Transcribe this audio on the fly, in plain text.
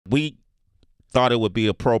we thought it would be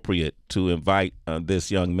appropriate to invite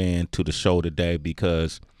this young man to the show today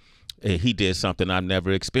because he did something I've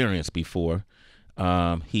never experienced before.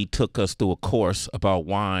 He took us through a course about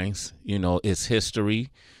wines, its history,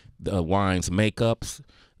 the wine's makeups,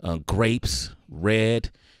 grapes,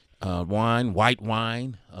 red wine, white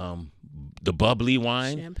wine, the bubbly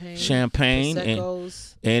wine, champagne,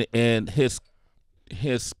 and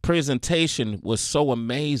his presentation was so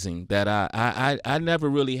amazing that I never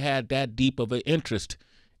really had that deep of an interest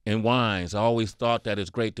in wines. I always thought that it's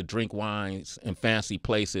great to drink wines in fancy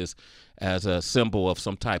places as a symbol of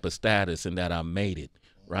some type of status and that I made it,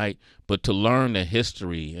 right? But to learn the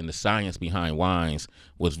history and the science behind wines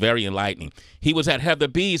was very enlightening. He was at Heather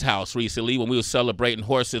B's house recently when we were celebrating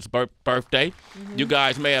Horse's birthday. You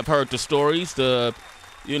guys may have heard the stories, the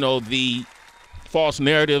false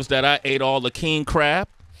narratives that I ate all the king crab.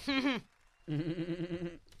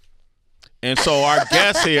 And so our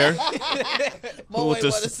guest here, who was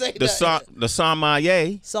the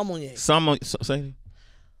sommelier.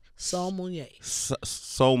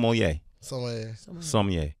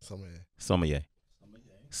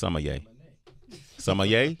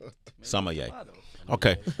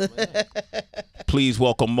 Okay. Please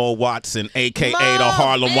welcome Mosel Watson, a.k.a. the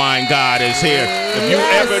Harlem Wine God, is here. If you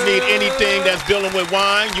ever need anything that's dealing with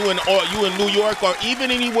wine, you in New York or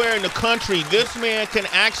even anywhere in the country, this man can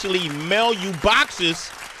actually mail you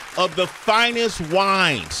boxes of the finest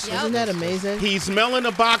wines. Yep. Isn't that amazing? He's mailing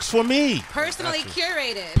a box for me. Personally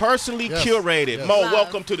curated. Personally curated. Yes. Mo,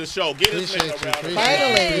 welcome to the show. Get his name around.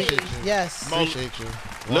 Finally. Yes. Appreciate you.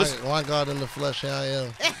 Wine God in the flesh, here I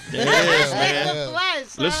am. Yes,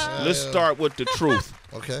 man. Let's start with the truth.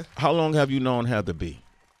 Okay. How long have you known Heather B?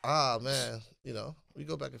 Man, we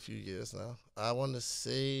go back a few years now. I want to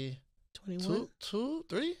say 21?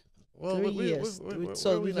 3? Well, 3 years.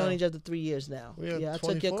 So we've known each other 3 years now. Yeah, I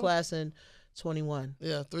took your class in 21.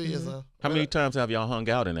 Yeah, 3 years now. How many times have y'all hung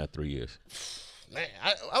out in that 3 years? Man,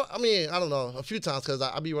 I mean, I don't know, a few times because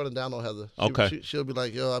I be running down on Heather. She'll be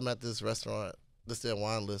like, yo, I'm at this restaurant, this their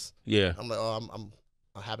wine list. Yeah. I'm like,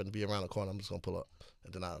 I happen to be around the corner. I'm just gonna pull up,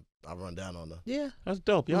 and then I run down on her. Yeah, that's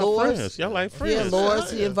dope. Y'all friends. Y'all like friends. Yeah,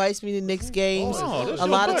 Loris, he invites me to Knicks games. A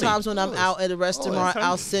lot of times when I'm out at a restaurant,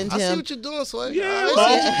 I'll send him. I see what you're doing, Sway. Yeah,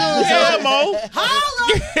 Mo.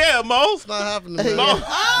 Yeah, Mo. It's not happening to me.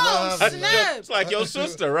 Oh, snap. It's like your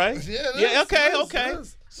sister, right? Yeah. Okay.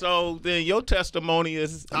 So then your testimony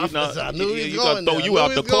is, I knew you gonna throw you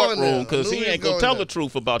out the courtroom because he ain't gonna tell the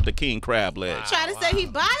truth about the king crab legs. Trying to say he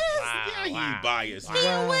biased? Yeah, he biased. Be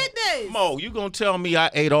a witness. Mo, you gonna tell me I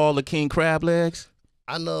ate all the king crab legs?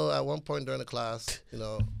 I know at one point during the class,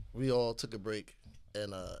 we all took a break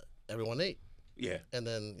and everyone ate. Yeah. And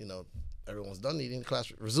then, everyone was done eating, the class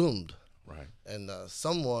resumed. Right. And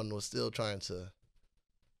someone was still trying to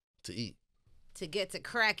eat. To get to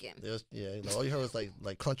cracking. All you heard was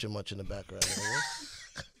like crunching much in the background.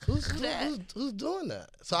 Who's doing that?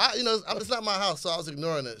 So it's not my house, so I was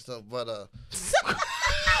ignoring it. So, but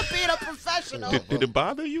being a professional. Did it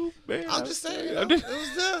bother you, man? I'm just saying, it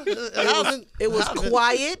was there. It was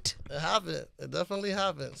quiet. It happened. It definitely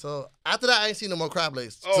happened. So after that, I ain't seen no more crab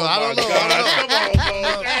legs. So Oh, I don't know. Come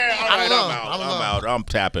on, I'm out. I'm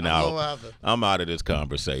tapping out. I'm out of this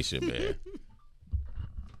conversation, man.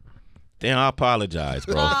 Damn, I apologize,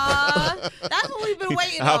 bro. That's what we've been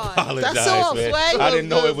waiting on. I apologize, That's all, man. Sway. I didn't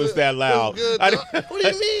know it was that loud. What do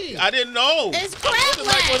you mean? I didn't know. It's crab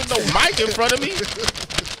legs. There wasn't no mic in front of me.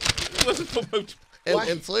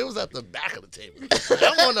 And Sway was at the back of the table.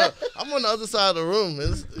 I'm on the other side of the room. But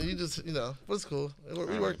it's cool.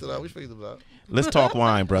 We worked it out. We figured it out. Let's talk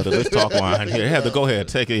wine, brother. Let's talk wine. Here, Heather, go ahead.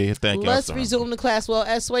 Take it. Thank you. Let's resume the class. Well,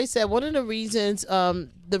 as Sway said, one of the reasons,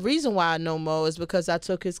 the reason why I know Mo is because I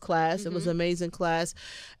took his class. It was an amazing class.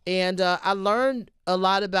 And I learned a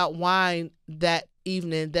lot about wine that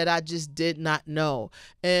evening that I just did not know,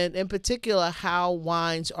 and in particular how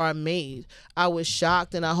wines are made. I was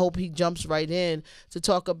shocked, and I hope he jumps right in to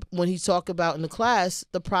talk when he talked about in the class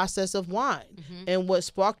the process of wine and what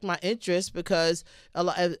sparked my interest, because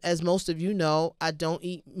as most of you know, I don't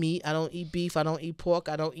eat meat, I don't eat beef, I don't eat pork,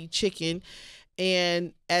 I don't eat chicken.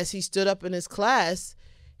 And as he stood up in his class,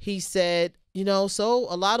 he said, so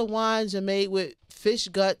a lot of wines are made with fish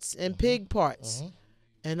guts and pig parts.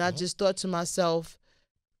 And I just thought to myself,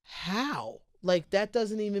 how? Like, that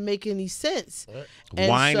doesn't even make any sense.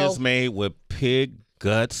 Wine is made with pig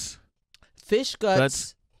guts, fish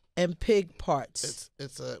guts, and pig parts.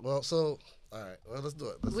 So all right. Well, let's do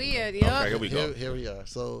it. Weird, Okay, here we go. Here we are.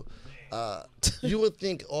 So, you would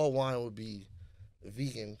think all wine would be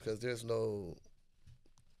vegan because there's no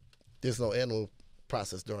animal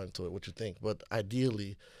process during to it, what you think. But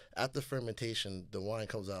ideally, after fermentation, the wine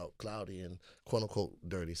comes out cloudy and quote unquote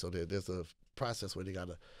dirty. So there's a process where they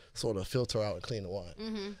gotta sort of filter out and clean the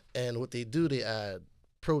wine. And what they do, they add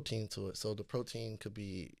protein to it. So the protein could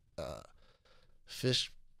be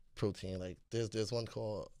fish protein. Like there's one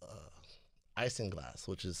called isinglass,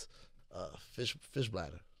 which is fish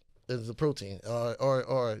bladder. There's a protein,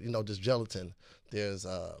 or you know, just gelatin. There's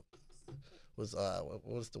what's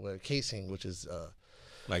the word, casing, which is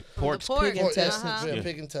like pork. Pig intestines. Yeah,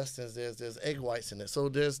 pig intestines. There's egg whites in it. So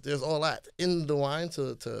there's all that in the wine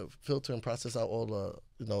to filter and process out all the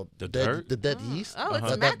dead yeast. Oh,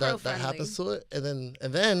 it's that happens to it, and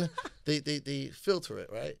then they filter it,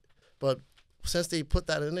 right? But since they put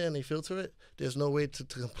that in there and they filter it, there's no way to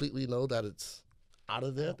completely know that it's out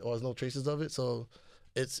of there, or there's no traces of it. So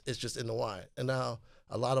it's just in the wine. And now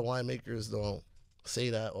a lot of winemakers don't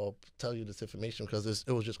say that or tell you this information because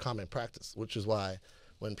it was just common practice, which is why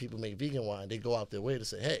when people make vegan wine, they go out their way to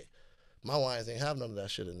say, hey, my wines ain't have none of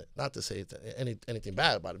that shit in it. Not to say anything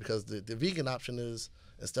bad about it, because the vegan option is,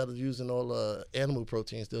 instead of using all the animal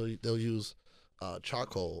proteins, they'll use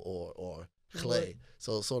charcoal or clay.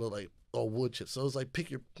 So sort of like, or wood chips. So it's like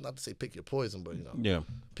not to say pick your poison, but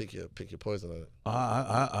pick your poison on it.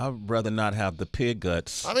 I'd rather not have the pig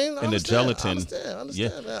guts and the gelatin. I understand.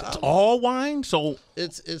 Yeah. It's all wine, so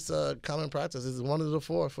it's a common practice. It's one of the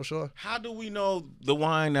four for sure. How do we know the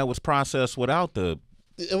wine that was processed without the?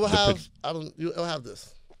 It will have it'll have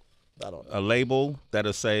this. A label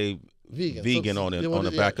that'll say vegan on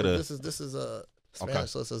the back of the. This is a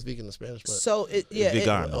Spanish, so it says vegan in Spanish. But so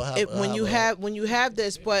when you have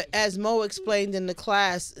this, but as Mo explained in the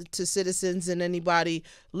class to citizens and anybody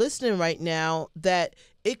listening right now, that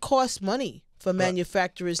it costs money for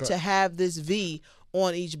manufacturers to have this V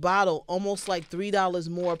on each bottle, almost like $3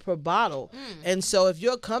 more per bottle. And so if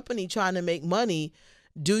you're a company trying to make money,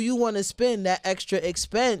 do you want to spend that extra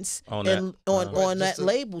expense on that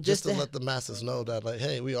label just to let the masses know that, like,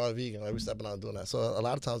 hey, we are vegan, like, we're stepping out and doing that. So a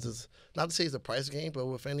lot of times it's not to say it's a price game, but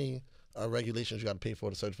with any regulations, you got to pay for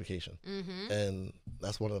the certification, and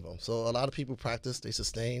that's one of them. So a lot of people practice, they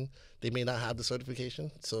sustain, they may not have the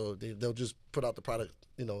certification, so they'll just put out the product,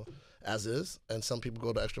 as is, and some people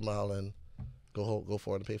go the extra mile and go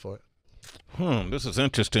for it and pay for it. This is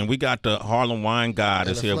interesting. We got the Harlem Wine God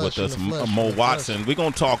is here with us, Mo Watson. We're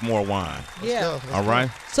going to talk more wine. Let's All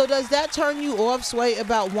right. So does that turn you off, Sway,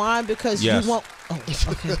 about wine because you want... Oh,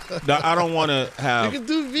 okay. I don't want to have... You can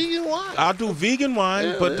do vegan wine. I'll do vegan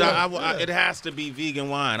wine, but it has to be vegan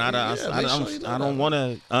wine. I don't want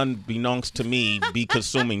to, unbeknownst to me, be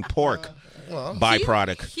consuming pork.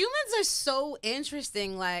 Byproduct. Humans are so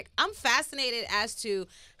interesting. Like, I'm fascinated as to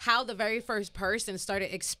how the very first person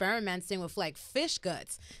started experimenting with like fish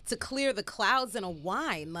guts to clear the clouds in a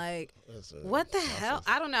wine. Like, what the hell?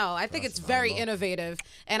 I don't know. I think it's very innovative,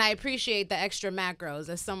 and I appreciate the extra macros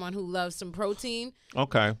as someone who loves some protein.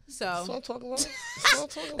 Okay. So that's what I'm talking about.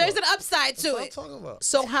 There's an upside to it.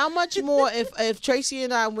 So how much more if Tracy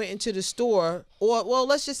and I went into the store, or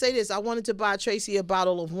let's just say this, I wanted to buy Tracy a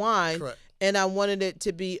bottle of wine. Correct. And I wanted it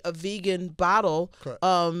to be a vegan bottle. Correct.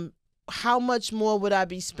 How much more would I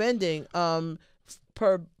be spending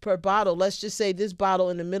per bottle? Let's just say this bottle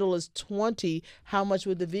in the middle is $20. How much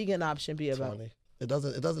would the vegan option be about? $20. It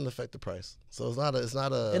doesn't affect the price. So it's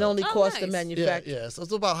not a. It only costs the nice. manufacturer. Yeah. So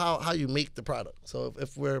it's about how you make the product. So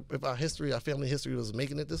if our family history was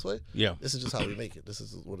making it this way, this is just how we make it. This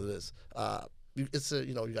is what it is. It's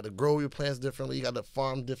you got to grow your plants differently. You got to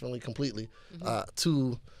farm differently completely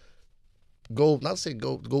to go, not to say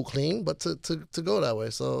go clean, but to go that way.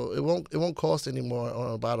 So it won't cost any more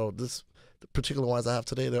on a bottle. The particular wines I have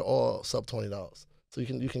today, they're all sub $20. So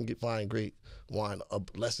you can find great wine of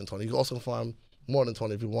less than 20. You can also find more than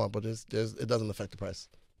 20 if you want, but it doesn't affect the price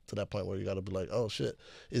to that point where you got to be like, oh shit,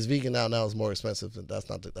 it's vegan now it's more expensive. And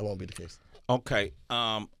that won't be the case. Okay.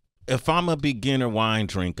 If I'm a beginner wine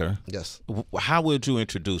drinker, yes, how would you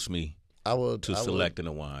introduce me selecting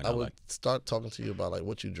a wine? I would start talking to you about like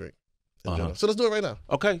what you drink. So let's do it right now.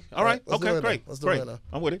 Okay. All right. Okay. Great. Let's do it right now.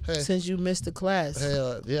 I'm with it. Hey. Since you missed the class.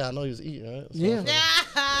 Hey, I know you was eating, right? Yeah.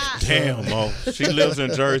 Damn, Mo. She lives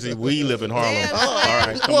in Jersey. We live in Harlem. All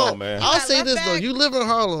right. Come on, man. I'll say this, though. You live in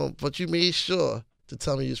Harlem, but you made sure to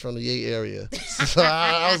tell me you was from the Yay area. So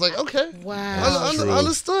I was like, okay. Wow.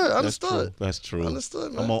 Understood. That's true.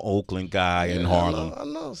 Understood, man. I'm an Oakland guy in Harlem. I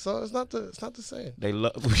know. So it's not the same. They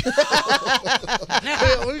love.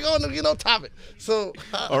 We're going to topic. So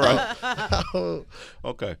all right.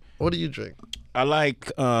 Okay. What do you drink? I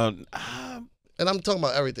like. And I'm talking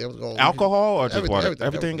about everything. I'm going alcohol or just water?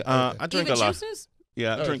 Everything. I drink Even a lot. Juices?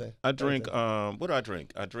 Yeah, Everything. I drink. What do I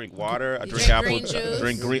drink? I drink water. I You drink drink apple. green juice?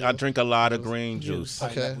 Drink green. I drink a lot of green juice.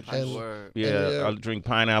 Okay. And Yeah, I drink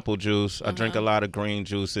pineapple juice. I drink a lot of green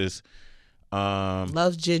juices.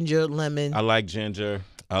 Love ginger, lemon. I like ginger.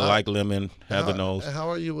 I like lemon. Heather knows. And how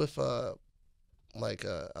are you with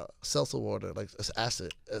seltzer water, like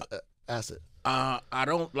acid? I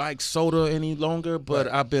don't like soda any longer, but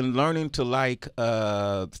I've been learning to like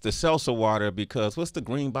the seltzer water because what's the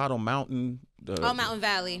green bottle Mountain? Mountain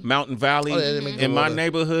Valley. Mountain Valley. Oh, yeah, they make good in my water.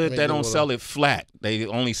 neighborhood, They they make don't good sell it flat. They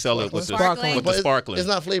only sell it with Sparkling. the But sparkling. It's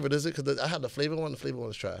not flavored, is it? Because I had the flavor one. The flavor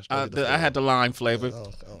one is trash. Don't get the I flavor had the lime flavor.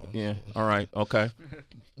 one. Oh. Yeah. All right. Okay.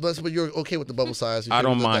 But you're okay with the bubble size. You're I okay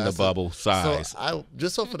don't with mind the acid. bubble size. So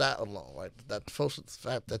just for that alone, right? That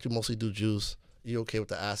fact that you mostly do juice, you're okay with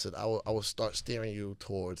the acid. I will start steering you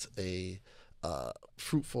towards a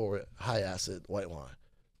fruit forward, high acid white wine,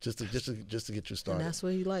 just to get you started. And that's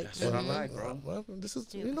what he likes. That's what I like, bro. Well, this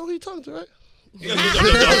is you know who you talking to, right? The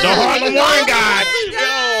Harlem Wine God.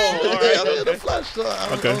 Yo. In the flesh. So I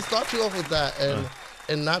Okay. will start you off with that,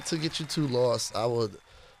 and not to get you too lost. I would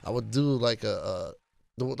do like the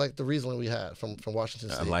Riesling we had from Washington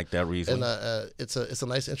State. I like that reason. And it's a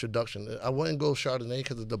nice introduction. I wouldn't go Chardonnay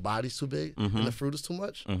because the body's too big and the fruit is too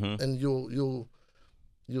much, and you'll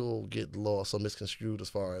get lost or misconstrued as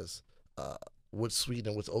far as what's sweet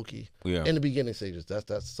and what's oaky in the beginning stages.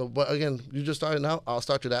 That's so. But again, you're just starting out. I'll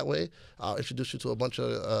start you that way. I'll introduce you to a bunch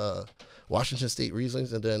of Washington State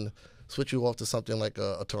Rieslings, and then switch you off to something like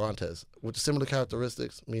a Torrontés with similar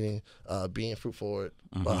characteristics, meaning being fruit forward,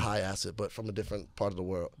 but high acid, but from a different part of the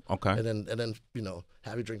world. Okay. And then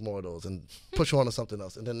have you drink more of those and push you on to something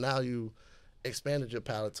else, and then now you expanded your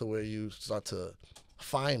palate to where you start to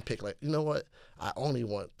fine pick, like, you know what, I only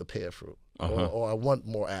want the pear fruit, or I want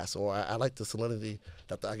more acid, or I like the salinity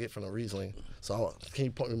that I get from the Riesling. So can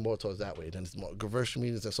you point me more towards that way? Then it's more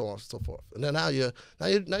Gewürztraminer and so on and so forth. And then now you're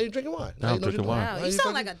drinking wine. Now I'm drinking wine. Wow, you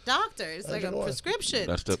sound like a doctor. It's like a prescription.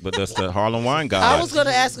 That's the Harlem Wine God. I was going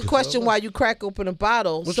to ask a question while you crack open a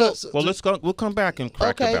bottle. Well, let's go. We'll come back and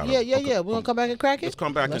crack the bottle. Yeah. We're going to come back and crack it? Let's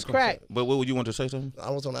come back Let's and crack. But what would you want to say something? I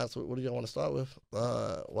was going to ask, what do you want to start with?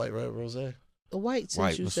 White, red, rosé? The white, since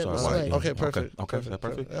White. you Let's said start was white. white. Yeah. Okay, perfect. Okay. Is that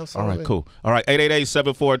perfect? Absolutely. All right, cool. All right,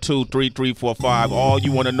 888-742-3345. All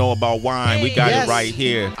you want to know about wine, we got Yes. it right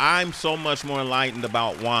here. I'm so much more enlightened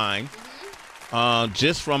about wine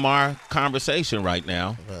just from our conversation right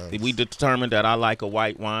now. We determined that I like a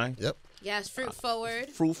white wine. Yep. Yes, fruit forward.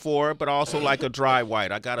 Fruit forward, but also like a dry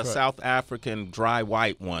white. I got a South African dry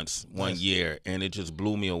white one year, and it just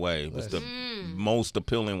blew me away. It was the most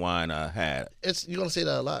appealing wine I had. You're going to say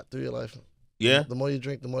that a lot through your life. Yeah? The more you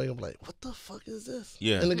drink, the more you're going to be like, what the fuck is this?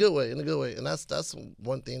 Yeah. In a good way. And that's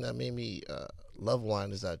one thing that made me love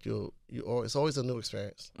wine, is that it's always a new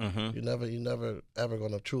experience. Mm-hmm. You never ever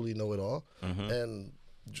going to truly know it all. And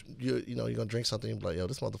you're going to drink something and be like, yo,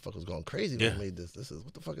 this motherfucker's going crazy when he made this.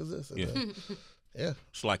 What the fuck is this? And then,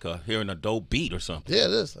 It's like hearing a dope beat or something. Yeah,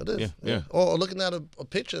 it is. Yeah. Or looking at a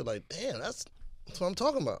picture like, damn, that's what I'm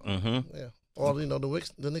talking about. Mm-hmm. Yeah. Or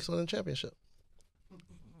the Knicks winning championship.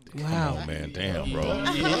 Wow. Oh, man, damn, bro.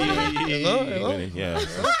 Yeah.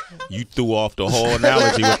 You threw off the whole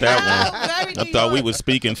analogy with that one. Very I New thought we York. was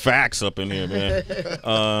speaking facts up in here, man.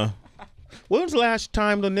 When was the last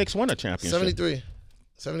time the Knicks won a championship?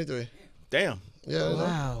 73. Damn. Yeah.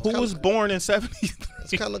 Wow. Who was born in 73?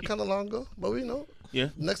 It's kind of long ago, but we know. Yeah.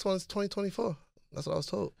 Next one's 2024. That's what I was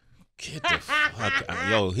told. Get the fuck out.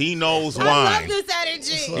 Yo, he knows I love wine. this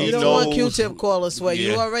energy. He You don't want knows- Q-Tip call us way. Yeah. He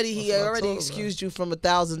That's what I already told him, excused you from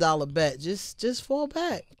 $1,000 bet. Just fall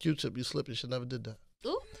back. Q-tip, you slipped. You should never did that.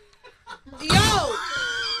 Ooh. Yo.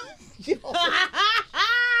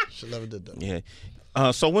 Should never did that. Yeah.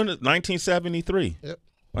 So when 1973. Yep.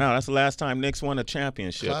 Wow, that's the last time Knicks won a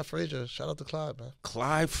championship. Clyde Frazier. Shout out to Clyde, man.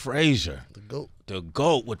 Clive Frazier, The GOAT. the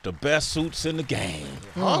GOAT with the best suits in the game.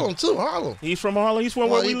 Harlem, too. Harlem. He's from Harlem. He's from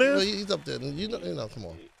where we live. He's up there. You know, come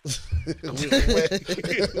on.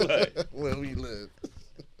 Where we live.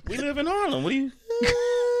 We live in Harlem. What do you?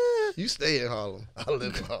 You stay in Harlem. I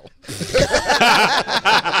live in Harlem.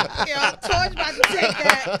 Yo, Torch about to take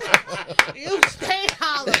that. You stay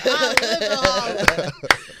Harlem. I live in Harlem.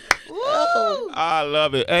 Woo. I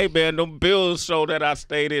love it. Hey, man, them bills show that I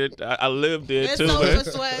stayed in. I lived there It's too, so man.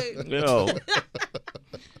 persuade. Yo.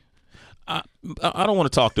 I don't want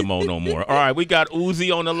to talk to Mo no more. All right, we got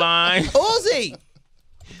Uzi on the line. Uzi.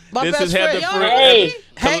 My This best is Heather friend. Hey.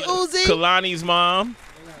 Hey, Uzi. Kalani's mom.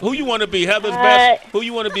 Who you want to be? Heather's best. Who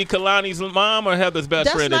you want to be? Kalani's mom or Heather's best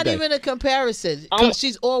That's friend not today? even a comparison. 'Cause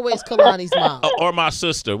she's always Kalani's mom. Or my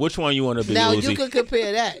sister? Which one you want to be, Now Uzi? you can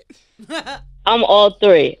compare that. I'm all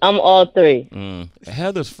three. I'm all three.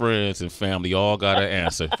 Heather's friends and family all got an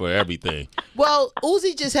answer for everything. Well,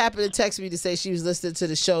 Uzi just happened to text me to say she was listening to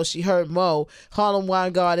the show. She heard Mo, Harlem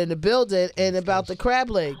Wine God in the building, and about the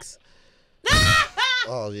crab legs.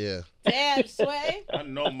 Oh yeah. Damn, Sway. I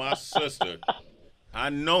know my sister. I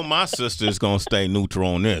know my sister is gonna stay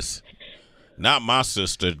neutral on this. Not my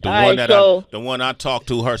sister, the one I talk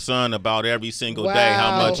to her son about every single day.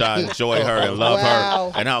 How much I enjoy her and love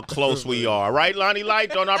her, and how close we are. Right, Lonnie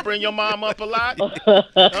Light? Don't I bring your mom up a lot? Right? Do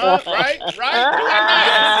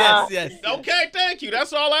I not? Yes. Okay, thank you.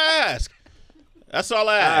 That's all I ask. All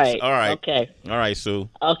right. Okay. All right, Sue.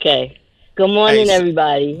 Okay. Good morning,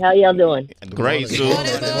 everybody. How y'all doing? Great, Sue.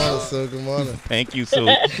 Good morning, Sue. Good morning. Thank you, Sue.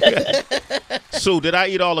 Sue, did I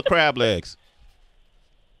eat all the crab legs?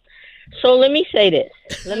 So let me say this.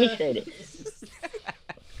 Let me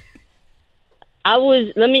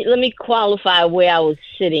qualify where I was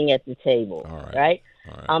sitting at the table. All right. Right?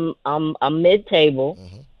 All right. I'm mid table.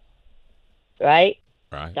 Mm-hmm. Right?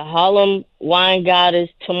 Right. The Harlem Wine God is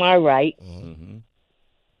to my right. Mm-hmm.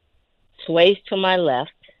 Sway's to my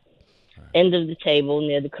left. Right. End of the table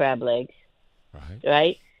near the crab legs.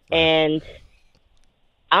 Right? And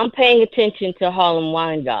I'm paying attention to Harlem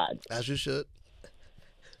Wine God. As you should.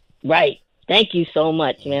 Right. Thank you so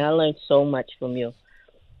much, man. I learned so much from you.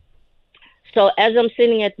 So as I'm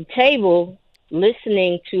sitting at the table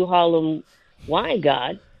listening to Harlem Wine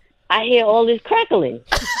God, I hear all this crackling.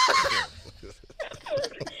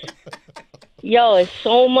 Yo, it's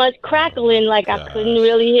so much crackling, like I couldn't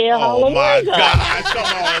really hear Harlem Wine God. Come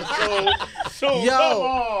on, Sue. Yo, come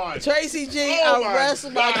on. Tracy G, I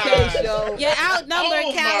rest my case, yo. You're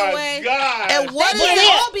outnumbered, Callaway. God. And what They is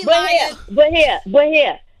can't all be lying.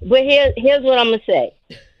 But here's what I'm gonna say.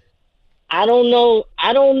 I don't know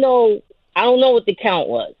what the count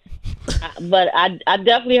was, but I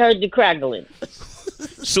definitely heard the crackling.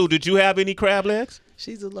 Sue, did you have any crab legs?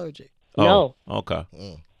 She's allergic. No. Oh, okay.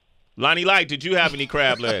 Lonnie Light, did you have any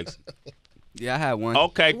crab legs? Yeah, I had one.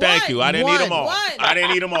 Okay, thank you. I didn't eat them all. One. I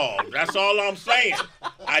didn't eat them all. That's all I'm saying.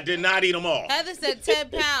 I did not eat them all. Heather said 10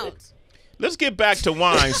 pounds. Let's get back to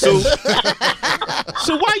wine, Sue.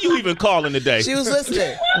 Sue, why you even calling today? She was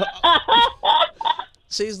listening.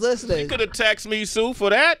 She's listening. You could have texted me, Sue, for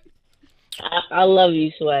that. I love you,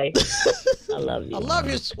 Sway. I love you. I love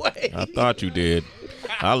your Sway. I thought you did.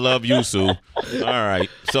 I love you, Sue. All right.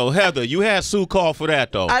 So, Heather, you had Sue call for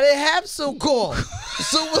that, though. I didn't have Sue call.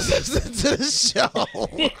 Sue was listening to the show.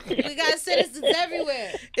 We got citizens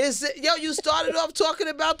everywhere. You started off talking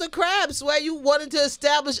about the crabs, where you wanted to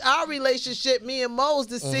establish our relationship, me and Mose,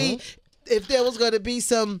 to see if there was going to be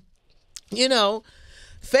some,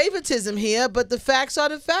 favoritism here, but the facts are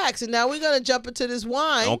the facts. And now we're going to jump into this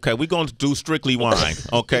wine. Okay, we're going to do strictly wine.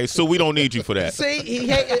 Okay, so we don't need you for that. See, he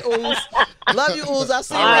hated Ooze. Love you, Ooze. I'll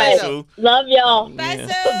see you All right. later. Love y'all. Bye, Yeah.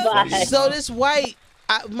 Sue. Bye. So this white,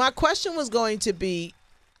 my question was going to be,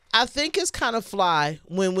 I think it's kind of fly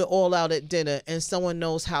when we're all out at dinner and someone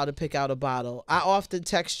knows how to pick out a bottle. I often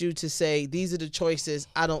text you to say, these are the choices.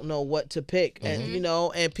 I don't know what to pick. And,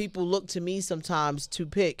 and people look to me sometimes to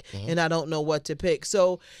pick and I don't know what to pick.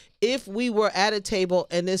 So if we were at a table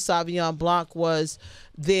and this Sauvignon Blanc was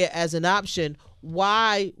there as an option,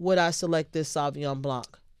 why would I select this Sauvignon Blanc?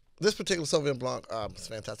 This particular Sauvignon Blanc, it's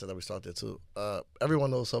fantastic that we started there too.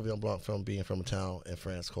 Everyone knows Sauvignon Blanc from being from a town in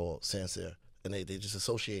France called Sancerre. And they just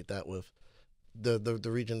associate that with the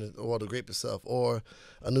region or the grape itself, or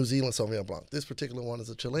a New Zealand Sauvignon Blanc. This particular one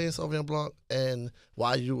is a Chilean Sauvignon Blanc, and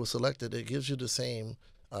why you were selected, it gives you the same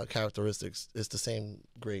characteristics. It's the same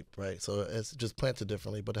grape, right? So it's just planted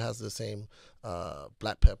differently, but it has the same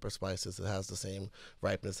black pepper spices. It has the same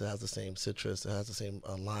ripeness. It has the same citrus. It has the same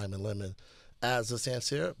lime and lemon as a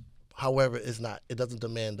Sancerre. However, it doesn't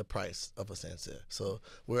demand the price of a Sancerre. So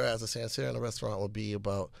whereas a Sancerre in a restaurant would be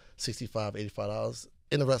about $65, $85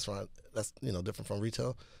 in a restaurant, that's different from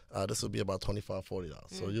retail. This would be about $25, $40.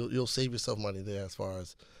 So you'll save yourself money there as far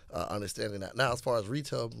as understanding that. Now, as far as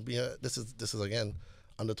retail, this is again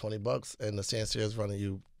under $20, and the Sancerre is running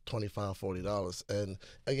you $25, $40. And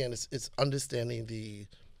again, it's understanding the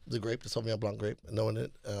grape, the Sauvignon Blanc grape, knowing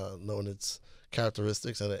its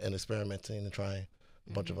characteristics and experimenting and trying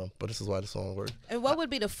a bunch of them, but this is why this one works. And what would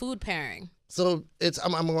be the food pairing? So I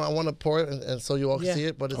want to pour it and so you all can Yeah. see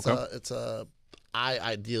it, but I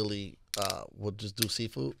ideally would just do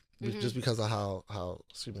seafood just because of how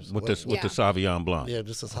With the Sauvignon Blanc. yeah,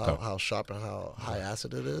 just as how sharp and how high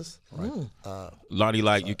acid it is. Right. Lonnie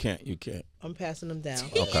Light, you can't. I'm passing them down.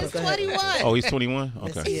 He is 21. Oh, he's 21?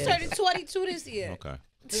 Okay. He's turning 22 this year. Okay.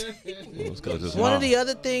 Let's go to this One of mom. the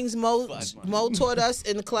other things Mo taught us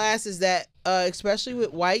in the class is that, especially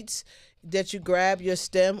with whites, that you grab your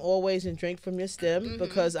stem always and drink from your stem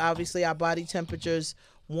because obviously our body temperatures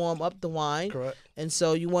warm up the wine. Correct. And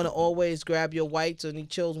so you want to always grab your whites or any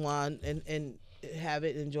chilled wine and have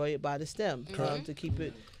it, enjoy it by the stem to keep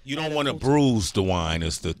it. You don't want to bruise the wine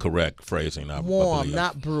is the correct phrasing. I Warm, believe.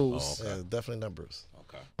 not bruise. Oh, okay. Yeah, definitely not Bruce.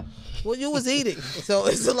 Okay. Well, you was eating, so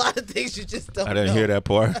it's a lot of things you just don't I didn't know. hear that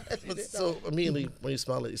part. So immediately when you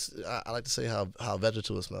smell it, I like to say how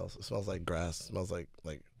vegetal it smells. It smells like grass. It smells like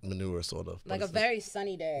manure, sort of. Like a very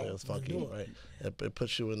sunny day. Yeah, it's funky, right? It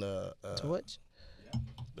puts you in a Torch?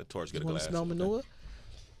 The torch, get You a want glass. to smell manure?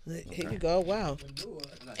 Here you go. Wow.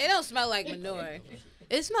 It don't smell like manure.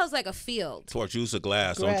 It smells like a field. Torch, use a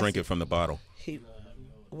glass. Don't Grass. drink it from the bottle.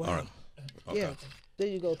 Wow. All right. Okay. Yeah. There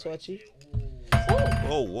you go, Torchy.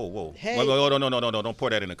 Whoa. Hey. Wait, no. Don't pour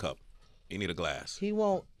that in a cup. You need a glass. He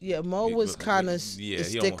won't. Yeah, Mo was kind of Yeah, a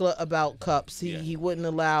he don't stickler about cups. He wouldn't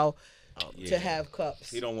allow to Yeah. have cups.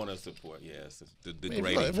 He don't want us to pour. Yes, the If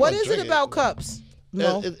degrading. you What don't is it drink about cups,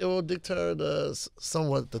 Mo? It will deter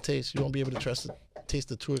somewhat the taste. You won't be able to taste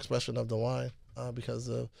the true expression of the wine because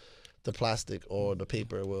of the plastic or the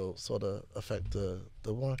paper will sort of affect the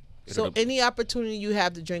wine. So any opportunity you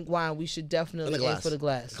have to drink wine, we should definitely aim for the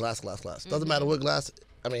glass. Glass. Doesn't matter what glass.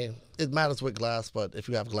 I mean, it matters what glass, but if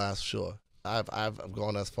you have glass, sure. I've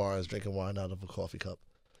gone as far as drinking wine out of a coffee cup.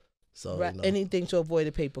 So Right. Anything to avoid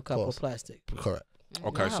a paper cup or course. plastic. Correct.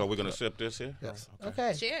 Okay, Wow. so we're gonna sip this here. Yes.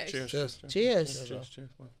 Okay. Cheers. Cheers. Cheers. Cheers.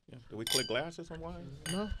 Well, yeah. Do we click glasses on wine?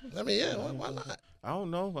 No, I mean, yeah. Why not? I don't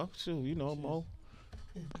know. Well, shoot, you know, Mo.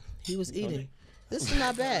 he was eating. This is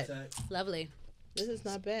not bad. Lovely. This is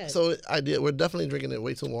not bad. So we're definitely drinking it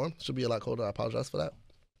way too warm. Should be a lot colder. I apologize for that.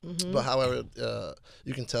 But however,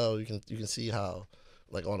 you can tell, you can see how,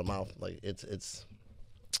 like on the mouth, like it's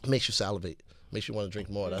makes you salivate, makes you want to drink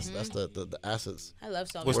more. That's the acids. I love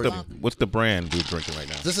Sauvignon What's the Blanc. what's the brand we're drinking right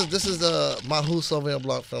now? This is the Mahu Sauvignon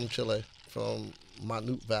Blanc from Chile, from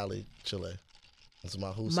Manute Valley, Chile. It's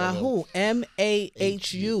Mahu. Mahu,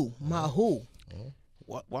 Mahu, Mahu.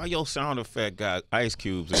 Why your sound effect got ice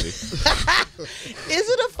cubes in it? Is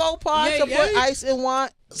it a faux pas to put ice in wine?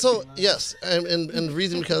 So yes, and the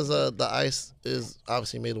reason because the ice is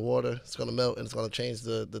obviously made of water. It's gonna melt and it's gonna change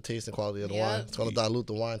the taste and quality of the wine. It's gonna dilute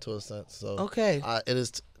the wine to a sense. So Okay. it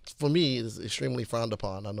is for me. It is extremely frowned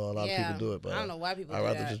upon. I know a lot of people do it, but I don't know why people I'd do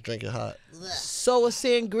rather that. just drink it hot. So a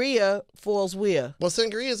sangria falls where? Well,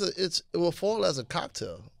 sangria it will fall as a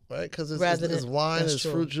cocktail, right? Because it's wine, that's it's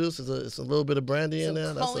true. fruit juice, it's a little bit of brandy in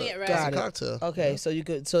there. calling it That's right. a cocktail. Okay, so you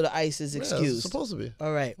could. So the ice is Yeah, it's excused. supposed to be.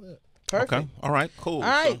 All right. Perfect. Okay. All right. Cool. All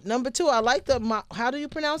right. Number 2. I like the. How do you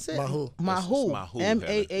pronounce it? Mahu. Mahu. Mahu, Mahu.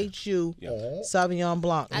 Yeah. Sauvignon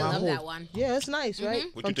Blanc. I love Mahu. that one. Yeah, it's nice, right?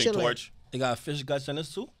 What From you think, Chile. Torch? They got fish guts in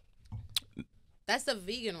this too. That's the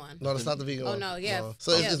vegan one. No, that's not the vegan one. no, yeah.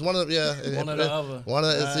 So it's one of One or the other. One of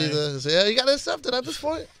it's either. Yeah, you gotta accept it at this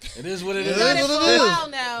point. It is what it It is. is Done it what for it a is. while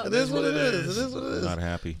now. It is what it is. It is what it is. Not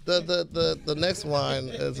happy. The next wine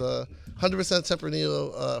is 100%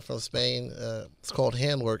 Tempranillo from Spain. It's called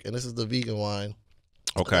Handwork, and this is the vegan wine.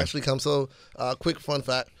 Okay. It actually comes. So, quick fun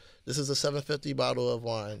fact: this is a 750 bottle of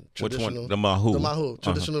wine. Which one? Traditional. The Mahu. The Mahu,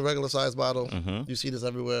 traditional regular size bottle. Mhm. You see this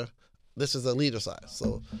everywhere. This is a liter size,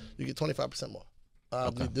 so you get 25% more.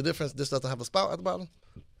 The difference: this doesn't have a spout at the bottom,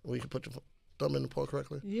 where you can put your thumb in and pour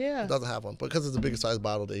correctly. Yeah. It doesn't have one, but because it's a bigger size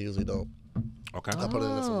bottle, they usually don't. Okay. I put it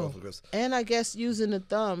in this one for grips. And I guess using the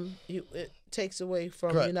thumb, it takes away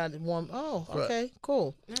from Correct. you're not warm. Oh, Correct. okay,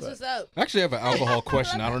 cool. That's what's up. I actually have an alcohol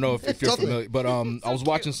question. I don't know if you're Tell me. familiar, but I was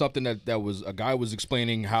watching something that was a guy was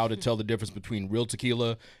explaining how to tell the difference between real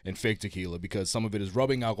tequila and fake tequila because some of it is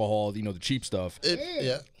rubbing alcohol, the cheap stuff,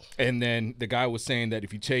 Yeah. and then the guy was saying that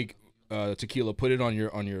if you take tequila, put it on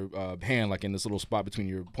your hand, like in this little spot between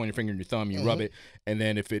your pointer finger and your thumb, you rub it, and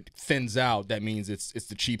then if it thins out, that means it's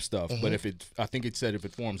the cheap stuff. But if I think it said if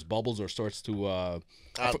it forms bubbles or starts to, I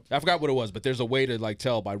forgot what it was, but there's a way to like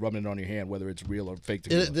tell by rubbing it on your hand whether it's real or fake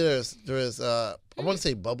tequila. There is. I want to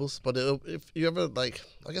say bubbles, but if you ever I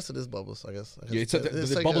guess it is bubbles. I guess. Yeah,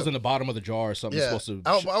 there's like bubbles in the bottom of the jar or something. Yeah. It's supposed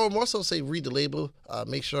I to. would more so say read the label.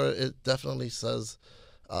 Make sure it definitely says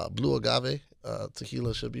blue agave.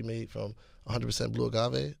 Tequila should be made from 100% blue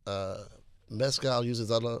agave. Mezcal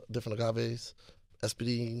uses other different agaves,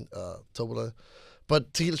 espadín, Toblerone.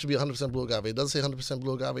 But tequila should be 100% blue agave. It doesn't say 100%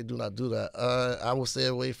 blue agave. Do not do that. I will stay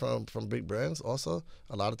away from big brands also.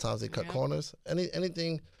 A lot of times they cut corners.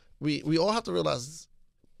 Anything, we all have to realize,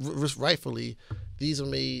 rightfully, these are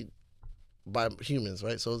made by humans,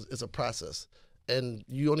 right? So it's a process. And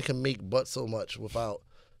you only can make but so much without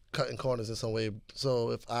cutting corners in some way.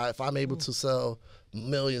 So if I'm able to sell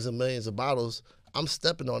millions and millions of bottles, I'm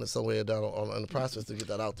stepping on it somewhere down in the process to get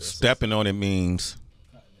that out there. Stepping on it means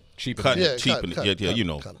Cheap. cutting, Yeah, cheaping. cut, Yeah, you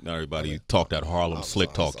know, cut. not everybody talk that Harlem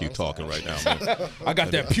slick talk you talking right now, man. I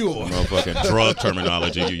got that pure. Motherfucking drug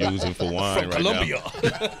terminology you're using for wine right Colombia.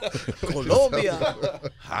 now. Colombia.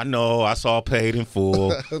 I know. I saw Paid in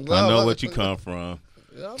Full. I know what you come from.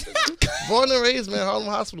 Yeah, born and raised, man. Harlem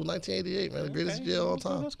Hospital, 1988, man. The greatest jail of all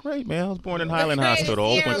time. That's great, man. I was born in Highland greatest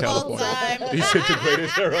Hospital, year Oakland, of all California. time. You said the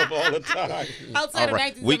greatest year of all the time. Outside All of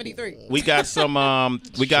right. 1973. We got some.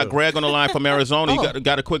 We got Greg on the line from Arizona. You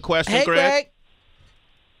got a quick question, Hey, Greg?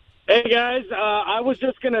 Greg. Hey guys, I was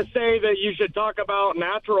just gonna say that you should talk about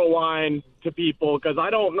natural wine to people because I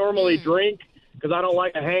don't normally drink because I don't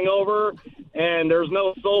like a hangover, and there's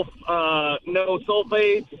no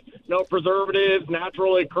sulfates, no preservatives,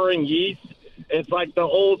 naturally occurring yeast. It's like the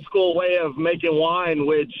old school way of making wine,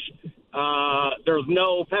 which there's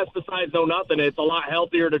no pesticides, no nothing. It's a lot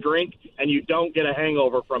healthier to drink, and you don't get a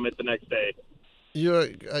hangover from it the next day. Your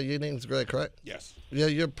name's Greg, correct? Yes. Yeah,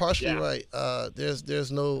 you're partially Yeah. right.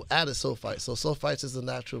 There's no added sulfites. So sulfites is a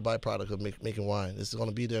natural byproduct of making wine. It's going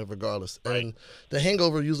to be there regardless. Right. And the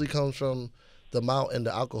hangover usually comes from the amount and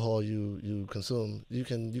the alcohol you consume. You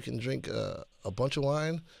can drink a bunch of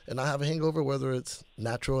wine and not have a hangover, whether it's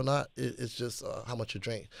natural or not. It's just how much you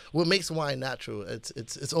drink. What makes wine natural?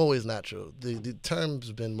 It's always natural. The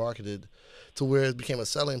term's been marketed to where it became a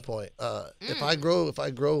selling point. If I grow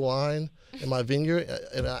wine in my vineyard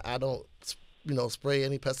and I don't spray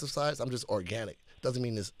any pesticides, I'm just organic. Doesn't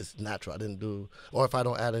mean it's natural. I didn't do, or if I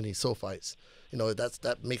don't add any sulfites,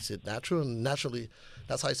 that makes it natural. And naturally,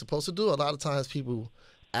 that's how you're supposed to do. A lot of times people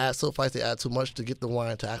add sulfites, they add too much to get the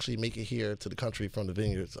wine to actually make it here to the country from the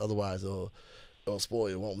vineyards. Otherwise, it'll spoil.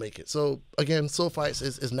 It won't make it. So again, sulfites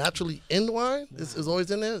is naturally in the wine. It's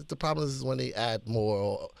always in there. The problem is when they add more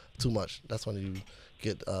or too much. That's when you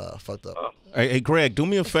get fucked up. Hey, Greg, do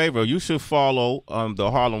me a favor. You should follow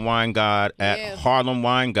the Harlem Wine God at Harlem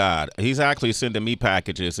Wine God. He's actually sending me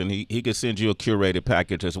packages, and he could send you a curated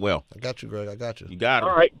package as well. I got you, Greg. I got you. You got it.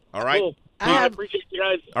 All right. All right. Cool. I I appreciate you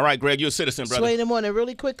guys. All right, Greg, you're a citizen, brother. Sway in the morning.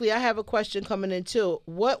 Really quickly, I have a question coming in too.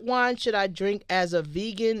 What wine should I drink as a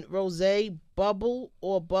vegan rosé, bubble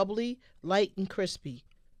or bubbly, light and crispy?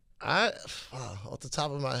 Off the top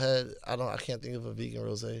of my head, I can't think of a vegan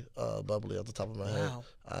rosé, bubbly off the top of my head.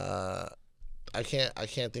 Wow. I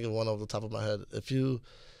can't think of one off the top of my head. If you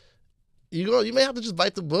may have to just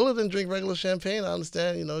bite the bullet and drink regular champagne. I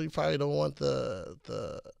understand, you probably don't want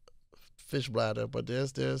the fish bladder, but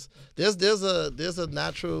there's a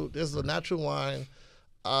natural wine.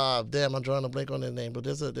 Damn, I'm drawing a blank on their name, but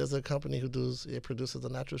there's a company who produces a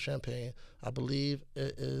natural champagne. I believe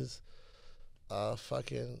it is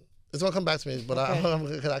it's gonna come back to me, but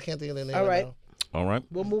I can't think of their name. All right. now. All right.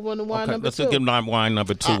 We'll move on to wine Okay, number let's two. get wine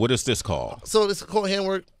number two. What is this called? So this is called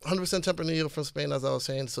handwork, 100% Tempranillo from Spain, as I was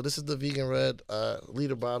saying. So this is the vegan red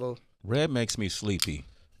liter bottle. Red makes me sleepy.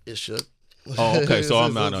 It should. Oh, okay. So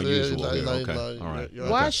I'm not It's- unusual no, here. no, Okay. no, All right. you're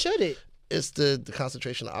Why right. should it? It's the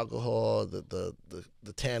concentration of alcohol, the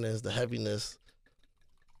tannins, the heaviness.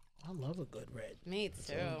 I love a good red. Me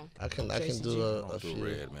too. I can Jason do G. a I'm few.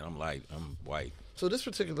 red, man. I'm light. I'm white. So this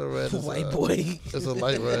particular red is White boy. It's a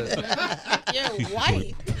light red. You're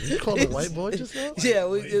white. You called it white boy just now? Yeah,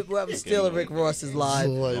 I'm stealing Rick Ross's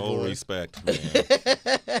line. White No boy. respect, man.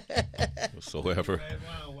 Whatsoever.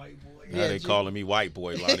 Now they calling me white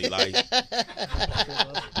boy, Lonnie Light. Finish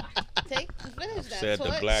that. Said the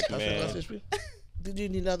torch. black That's man. history? Did you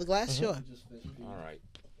need another glass? Sure. All right.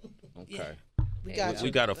 Okay. We got We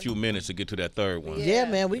you. got a few minutes to get to that third one. Yeah,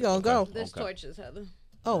 man, we gonna go. There's Okay. torches, Heather.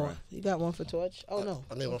 Oh, you got one for Torch? Oh, no.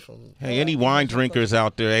 I need one from. Hey, any wine drinkers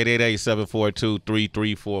out there,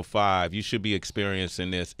 888-742-3345. You should be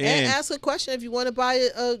experiencing this. And ask a question if you want to buy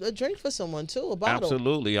a drink for someone, too, a bottle.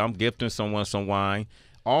 Absolutely. I'm gifting someone some wine.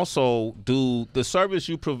 Also, do the service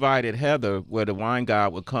you provided, Heather, where the wine guy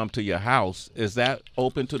would come to your house, is that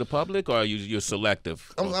open to the public or are you're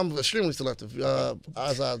selective? I'm extremely selective.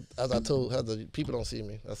 As I told Heather, people don't see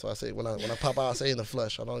me. That's why I say when I pop out, I say in the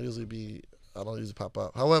flesh. I don't usually pop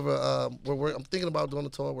out. However, I'm thinking about doing a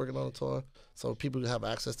tour, working on a tour, so people have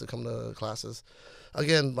access to come to classes.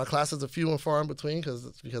 Again, my classes are few and far in between because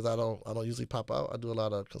I don't usually pop out. I do a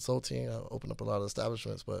lot of consulting. I open up a lot of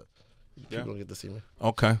establishments, but people don't get to see me.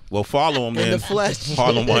 Okay. Well, follow him then. In the flesh.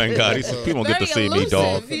 Harlem Wine God. People don't get to see me,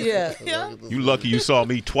 dog. Yeah. You lucky you saw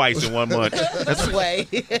me twice in 1 month. That's the way.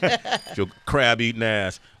 Your crab eating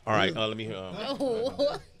ass. All right. Let me hear.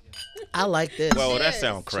 I like this. Well, that Cheers.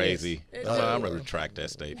 sounds crazy. I'm going to retract that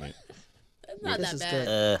statement. It's not This that is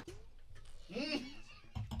bad. good.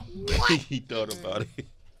 He thought about it.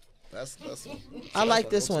 That's. I like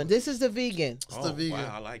this one. This is the vegan. It's the vegan.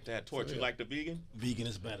 Wow, I like that. Torch, you like the vegan? Vegan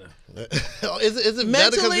is better. Is it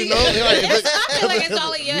better because Mentally- you know? I feel like it's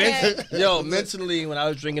all in your head. Yo, mentally, when I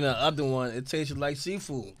was drinking the other one, it tasted like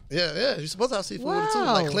seafood. Yeah. You're supposed to have seafood with it too,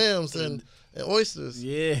 like Wow. clams and oysters.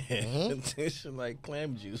 Yeah, it tasted like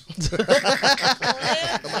clam juice.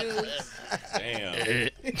 Damn.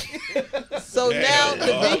 So now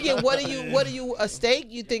the vegan, what do you a steak?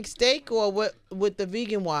 You think steak or what with the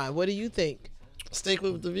vegan wine? What do you think? Steak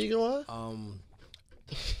with the vegan one?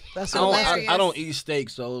 That's I what don't- I'm asking. I don't eat steak,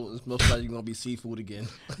 so it's most likely gonna be seafood again.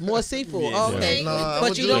 More seafood. Yeah. Okay. No, I But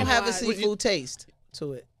would you do don't it. have a Would you- seafood taste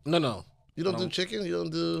to it. No. You don't do chicken? You don't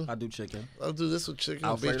do... I do chicken. I'll do this with chicken,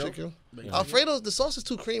 Alfredo? baked chicken. Baked Alfredo, the sauce is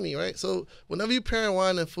too creamy, right? So whenever you pairing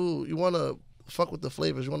wine and food, you want to fuck with the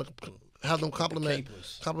flavors. You want to have them complement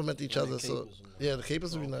each other. So yeah, the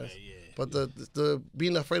capers would be nice. yeah. But the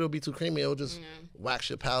being Alfredo would be too creamy. It will just wax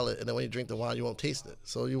your palate, and then when you drink the wine, you won't taste it.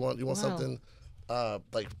 So you want something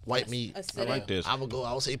like white meat. I like this. I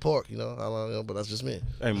would say pork. I don't know, but that's just me.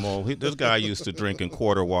 Hey Mo, this guy used to drinking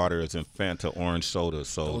quarter waters and Fanta orange sodas.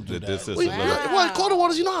 So this is a little. What quarter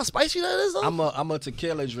waters? You know how spicy that is, though. I'm a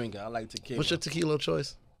tequila drinker. I like tequila. What's your tequila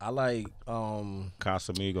choice? I like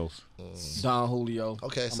Casamigos. Don Julio.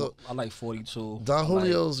 Okay, I like 42. Don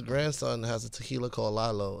Julio's grandson has a tequila called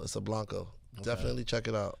Lilo. It's a Blanco. Definitely check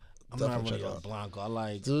it out. I'm Definitely not check really it a out. Blanco. I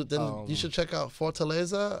like. Dude, then you should check out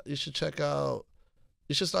Fortaleza. You should check out.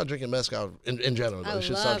 You should start drinking mezcal in general. Though. I You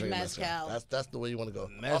should love start drinking mezcal. That's the way you want to go.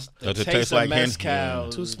 Does it taste like Henny? mezcal.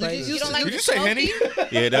 Too spicy. You don't like Did you say Henny?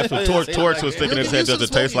 Yeah, that's what Torch was thinking. It said, does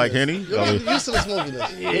it taste like Henny? You'll get used to the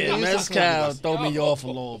smokiness. You'll get Yeah, used to the mezcal smokiness. throw me off a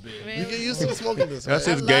little bit. You get used to the smokiness. That's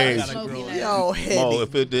right? his gauge. Yo, Henny. Mo,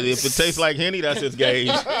 if it tastes like Henny, that's his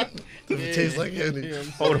gauge. It tastes like Henny.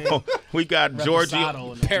 Hold on. We got Georgie.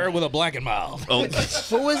 Pair it with a black and mild. Oh,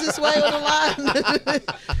 Who is this way on the line?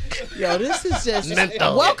 Yo, this is just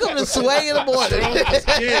welcome to Sway in the morning.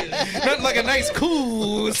 Nothing like a nice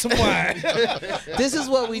cool with some wine. This is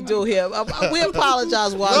what we do here. We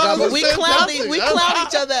apologize, Wanda, No, but this we is clown fantastic.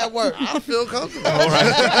 each other at work. I feel comfortable. all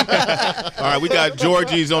right, we got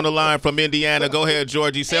Georgie's on the line from Indiana. Go ahead,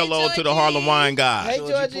 Georgie. Say hello to the Georgie. Harlem Wine God. Hey,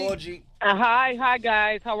 Georgie. Hi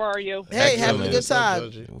guys. How are you? Hey, having a good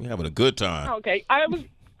Excellent. time. We having a good time. Okay. I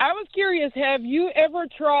was curious. Have you ever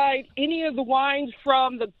tried any of the wines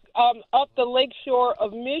from the up the lakeshore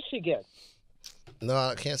of Michigan? No,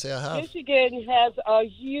 I can't say I have. Michigan has a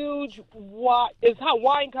huge it's how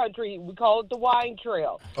wine country. We call it the wine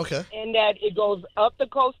trail, Okay. and that it goes up the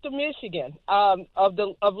coast of Michigan,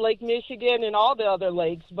 of Lake Michigan and all the other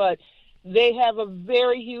lakes, but. They have a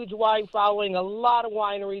very huge wine following, a lot of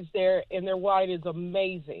wineries there, and their wine is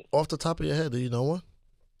amazing. Off the top of your head, do you know one?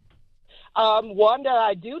 One that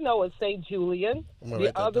I do know is St. Julian. I'm gonna The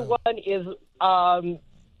write that other down. one is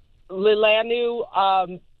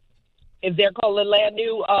Lilanu. They're called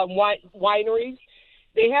Lilanu wineries.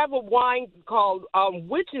 They have a wine called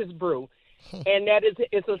Witch's Brew, and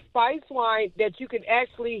it's a spice wine that you can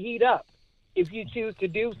actually heat up if you choose to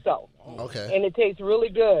do so. Okay. And it tastes really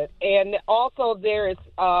good. And also there is,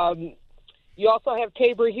 you also have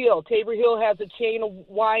Tabor Hill. Tabor Hill has a chain of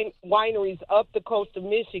wineries up the coast of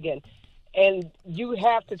Michigan. And you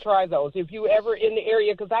have to try those if you ever in the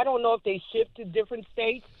area, because I don't know if they ship to different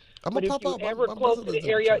states, I'm but gonna if pop you up. ever My close brother to the lives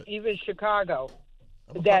in area, Detroit. even Chicago,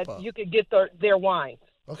 I'ma that pop up. you could get their wines.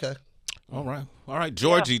 Okay. All right,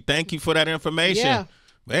 Georgie. Thank you for that information. Yeah.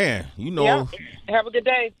 Man, you know. Yeah. Have a good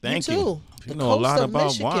day. Thank You you. too. You The know a coast lot of about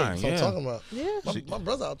Michigan. wine. That's what I'm Yeah, talking about. Yeah. My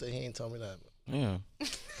brother out there, he ain't told me that. yeah.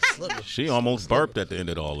 Slip me. She almost burped at the end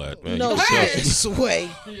of all that. Man. No You can tell shit, Sway.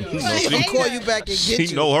 I'll call you back and get She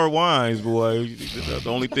you. know her wines, boy. The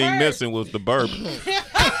only thing missing was the burp.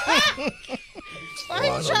 Why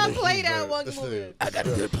are you trying to play that one movie? I got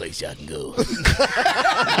a good place y'all can go.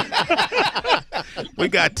 We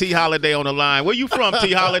got T Holiday on the line. Where you from,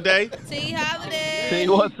 T Holiday? T Holiday. Hey,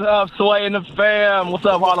 what's up, Sway and the fam? What's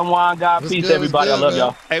up, Harlem Wine God? What's Peace, good, everybody. what's I love good,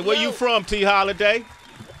 y'all. Hey, where you from, T Holiday?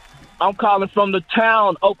 I'm calling from the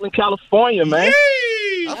town, Oakland, California, man.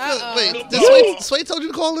 Wait, this Sway told you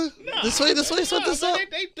to call her? This Sway set this up?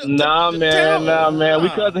 Nah, man. We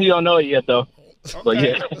cousin, he don't know it yet, though. But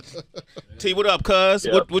yeah. T, what up, cuz?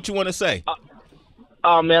 Yeah. What you want to say?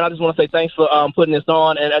 Man, I just want to say thanks for putting this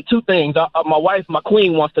on. And two things. My wife, my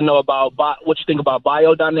queen, wants to know about what you think about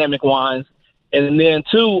biodynamic wines. And then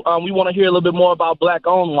two, we want to hear a little bit more about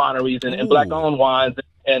black-owned wineries and black-owned wines.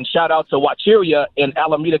 And shout out to Wacheria in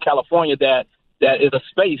Alameda, California, that is a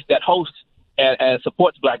space that hosts and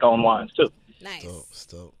supports black-owned wines, too. Nice.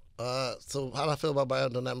 Dope. So how do I feel about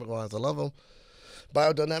biodynamic wines? I love them.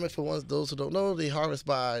 Biodynamics, for those who don't know, they harvest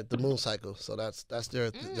by the moon cycle. So that's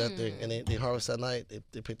their thing, and they harvest at night.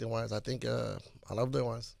 They pick their wines. I think I love their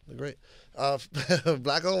wines. They're great.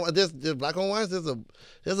 Black owned. There's black owned wines.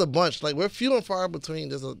 There's a bunch. Like we're few and far between.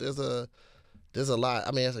 There's a lot.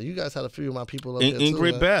 I mean, you guys had a few of my people up there too.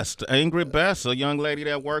 Ingrid Best, a young lady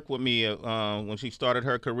that worked with me when she started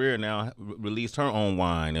her career. Now released her own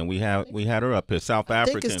wine, and we had her up here. South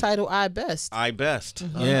African. I think it's titled I Best. I Best.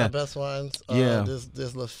 Yeah, Best wines. Yeah.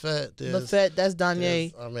 There's Lafette. Lafette. That's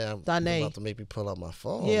Danye. I mean, I'm about to make me pull out my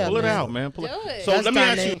phone. Yeah, pull it out, man. Pull Do it. So That's let me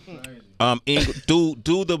ask you. Danye. Ingrid,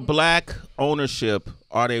 do the black ownership,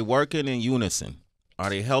 are they working in unison? Are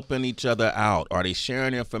they helping each other out? Are they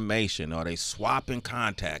sharing information? Are they swapping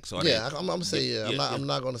contacts? I'm gonna say yeah. I'm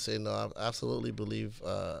not gonna say no. I absolutely believe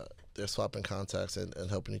they're swapping contacts and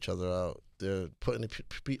helping each other out. They're putting I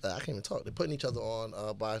can't even talk. They're putting each other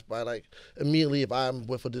on by like immediately. If I'm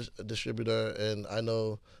with a distributor and I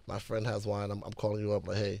know my friend has wine, I'm calling you up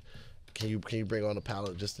like, hey, can you bring on the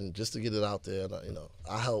pallet just to get it out there? And,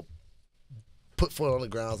 I help put foot on the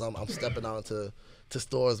grounds. I'm stepping out to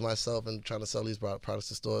stores myself and trying to sell these products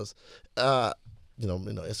to stores.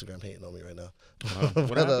 Instagram hating on me right now.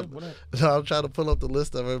 What happened? I'm trying to pull up the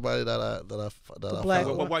list of everybody that I black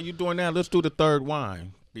follow. Well, while you doing that, let's do the third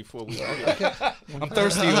wine before we. I'm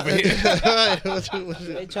thirsty over here.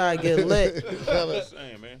 They try to get lit.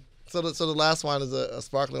 Saying, man. So the last wine is a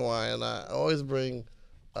sparkling wine, and I always bring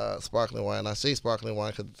sparkling wine. I say sparkling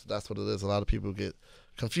wine because that's what it is. A lot of people get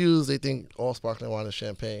confused. They think all sparkling wine is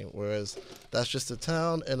champagne, whereas that's just a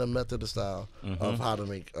town and a method of style of how to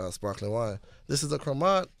make sparkling wine. This is a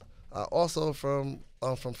Cremant, also from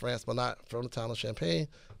France, but not from the town of Champagne.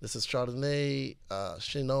 This is Chardonnay,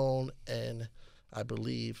 Chinon, and I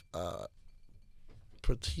believe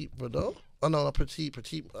Petit Verdot. Oh no, not Petit.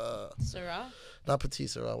 Syrah? Not Petit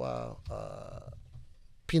Syrah. Wow.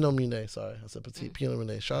 Pinot Meunier, sorry. I said Petit. Pinot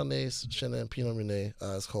Meunier. Chardonnay, Chenin, Pinot Meunier.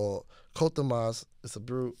 It's called Côte de Mars. It's a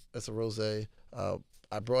brut. It's a rosé. I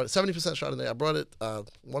brought it, 70% Chardonnay. I brought it,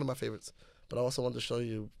 one of my favorites. But I also wanted to show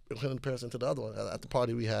you in comparison to the other one. At the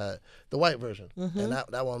party we had the white version. And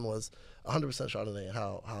that one was 100% Chardonnay and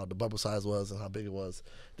how the bubble size was and how big it was.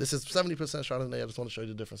 This is 70% Chardonnay. I just want to show you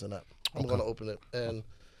the difference in that. I'm going to open it. And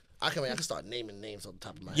I can start naming names on the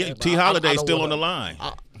top of my head. Yeah, T. Holiday's still on the line. T.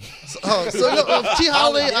 Holiday,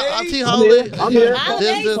 T. Holiday. I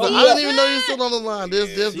didn't even know you were still on the line.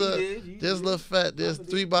 There's Lafette. There's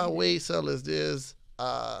 3-by-Weight sellers. There's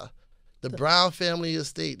the Brown family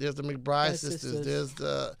estate. There's the McBride sisters. There's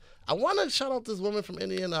the. I want to shout out this woman from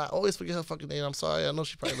Indiana. I always forget her fucking name. I'm sorry. I know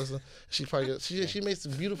she probably listens. She makes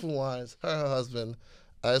some beautiful wines. Her and her husband.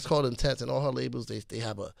 It's called Intense, and all her labels they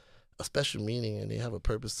have a special meaning and they have a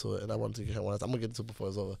purpose to it, and I wanted to get her one. I'm gonna get into it before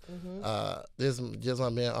it's over. There's my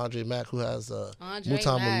man Andre Mack who has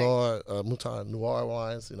Mouton Noir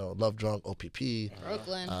wines. Love Drunk, OPP,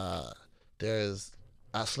 Brooklyn. There's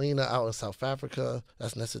Aslina out in South Africa.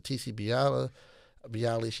 That's Nessa TC Bialy.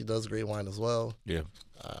 She does great wine as well. Yeah.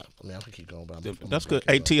 I could keep going, but that's good.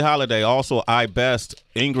 Hey, T. Holiday, also I Best.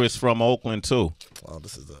 Ingrid's from Oakland too. Well,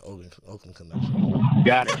 this is the Oakland connection.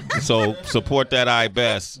 Got it. So support that I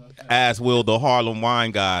Best, as will the Harlem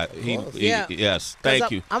Wine God. Yes,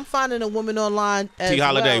 thank you. I'm finding a woman online. T.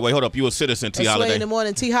 Holiday, wait, hold up. You a citizen, T. Holiday. In the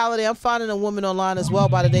morning, T. Holiday. I'm finding a woman online as well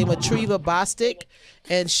by the name of Treva Bostic,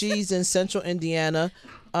 and she's in Central Indiana,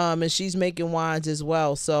 and she's making wines as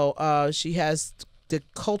well. So she has the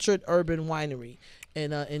Cultured Urban Winery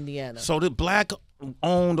in Indiana. So the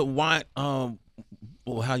black-owned wine, how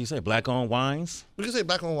you say black-owned wines? We can say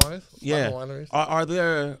black-owned wines. Yeah. Black-owned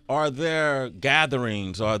wineries. Are there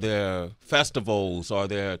gatherings? Are there festivals? Are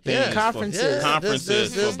there things conferences?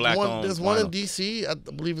 Conferences for black-owned. There's one in D.C. I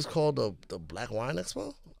believe it's called the Black Wine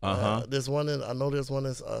Expo. There's one in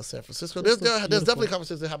San Francisco. There's definitely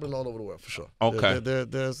conferences that happen all over the world for sure. Okay.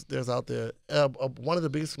 There's out there. One of the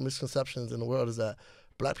biggest misconceptions in the world is that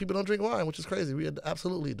Black people don't drink wine, which is crazy. We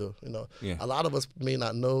absolutely do. A lot of us may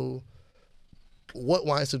not know what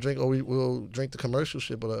wines to drink, or we will drink the commercial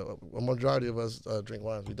shit, but a majority of us drink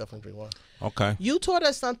wine. We definitely drink wine. Okay. You taught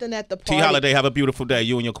us something at the party. T. Holiday, have a beautiful day.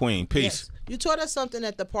 You and your queen. Peace. Yes. You taught us something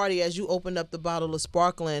at the party as you opened up the bottle of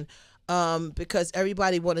sparkling, because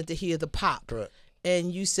everybody wanted to hear the pop. Correct.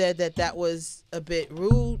 And you said that was a bit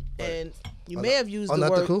rude, and you may have used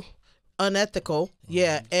the word unethical.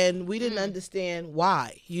 Yeah, and we didn't understand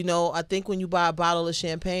why. I think when you buy a bottle of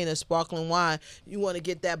champagne or sparkling wine, you want to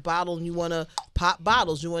get that bottle and you want to pop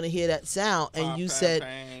bottles. You want to hear that sound. And you said,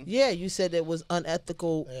 you said it was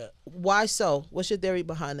unethical. Yeah. Why so? What's your theory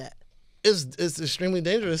behind that? It's extremely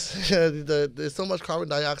dangerous. There's so much carbon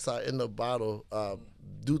dioxide in the bottle.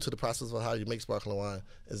 due to the process of how you make sparkling wine,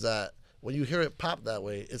 is that when you hear it pop that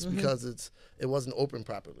way, it's because it wasn't opened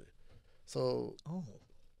properly. So. Oh.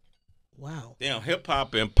 Wow. Damn, hip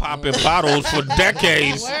hop been popping bottles for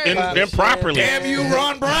decades improperly. Damn you,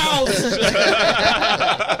 Ron Browns.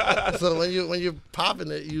 So when you're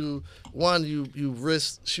popping it, you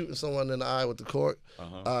risk shooting someone in the eye with the cork.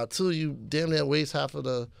 Two, you damn near waste half of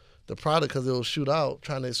the product because it'll shoot out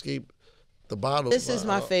trying to escape the bottle. This is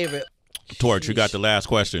my favorite. Torch, you got the last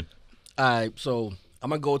question. All right, so I'm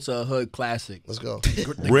gonna go to a hood classic. Let's go.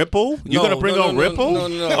 Ripple? You gonna bring on Ripple?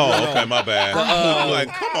 No. Oh, okay, my bad. I'm like,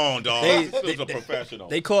 come on, dog. This is a professional.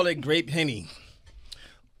 They call it grape henny.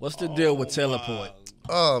 What's the deal with teleport?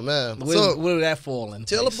 Oh man, Where did that fall in?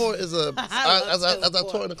 teleport is as I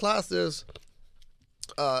taught in the class. There's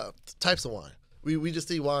types of wine. We just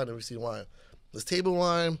see wine and we see wine. There's table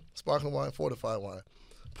wine, sparkling wine, fortified wine.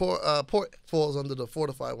 Port falls under the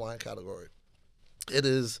fortified wine category. It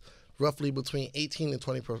is roughly between 18 and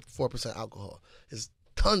 24% alcohol. There's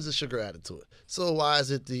tons of sugar added to it. So why is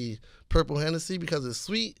it the purple Hennessy? Because it's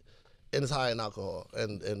sweet and it's high in alcohol.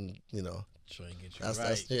 And you know,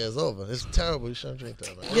 it's over. It's terrible. You shouldn't drink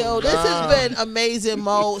that, man. Yo, this has been amazing,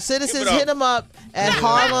 Mo. Citizens, hit them up at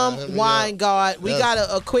Harlem Wine God. We got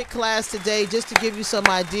a quick class today just to give you some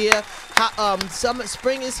idea.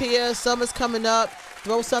 Spring is here. Summer's coming up.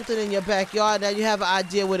 Throw something in your backyard. Now you have an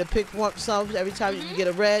idea where to pick some. Every time you can get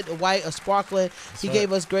a red, a white, a sparkling. He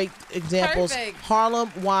gave us great examples. Perfect.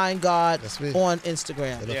 Harlem Wine God on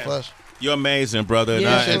Instagram. In the flesh. You're amazing, brother.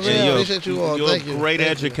 Yeah, appreciate you all. You're Thank a you. great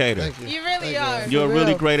Thank you. educator. Thank you. You really are. You're a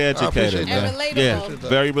really great educator. appreciate that. And relatable. Yeah, Appreciate that.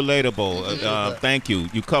 very relatable. Thank you.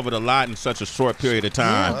 You covered a lot in such a short period of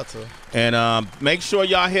time. Lots of- And make sure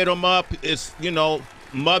y'all hit them up. It's,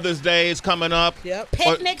 Mother's Day is coming up. Yep.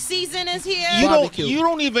 Picnic season is here. You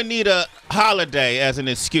don't even need a holiday as an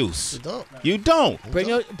excuse. You don't.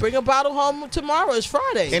 Bring a bottle home tomorrow. It's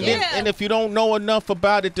Friday. And if you don't know enough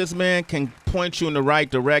about it, this man can point you in the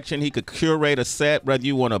right direction. He could curate a set, whether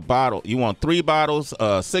you want a bottle. You want 3 bottles,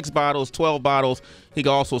 6 bottles, 12 bottles. He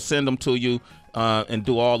can also send them to you and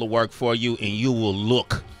do all the work for you, and you will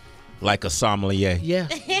look like a sommelier. Yeah.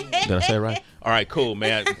 Did I say it right? All right, cool,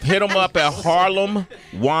 man. Hit them up at Harlem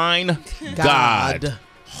Wine God.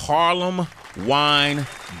 Harlem Wine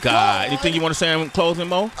God. Anything you want to say in closing,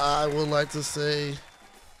 Mo? I would like to say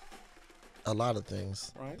a lot of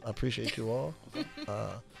things. Right. I appreciate you all.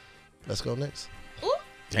 Let's go next.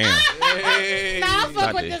 Damn. Now I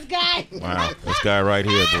fuck with this guy. Wow, this guy right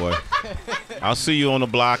here, boy. I'll see you on the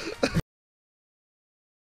block.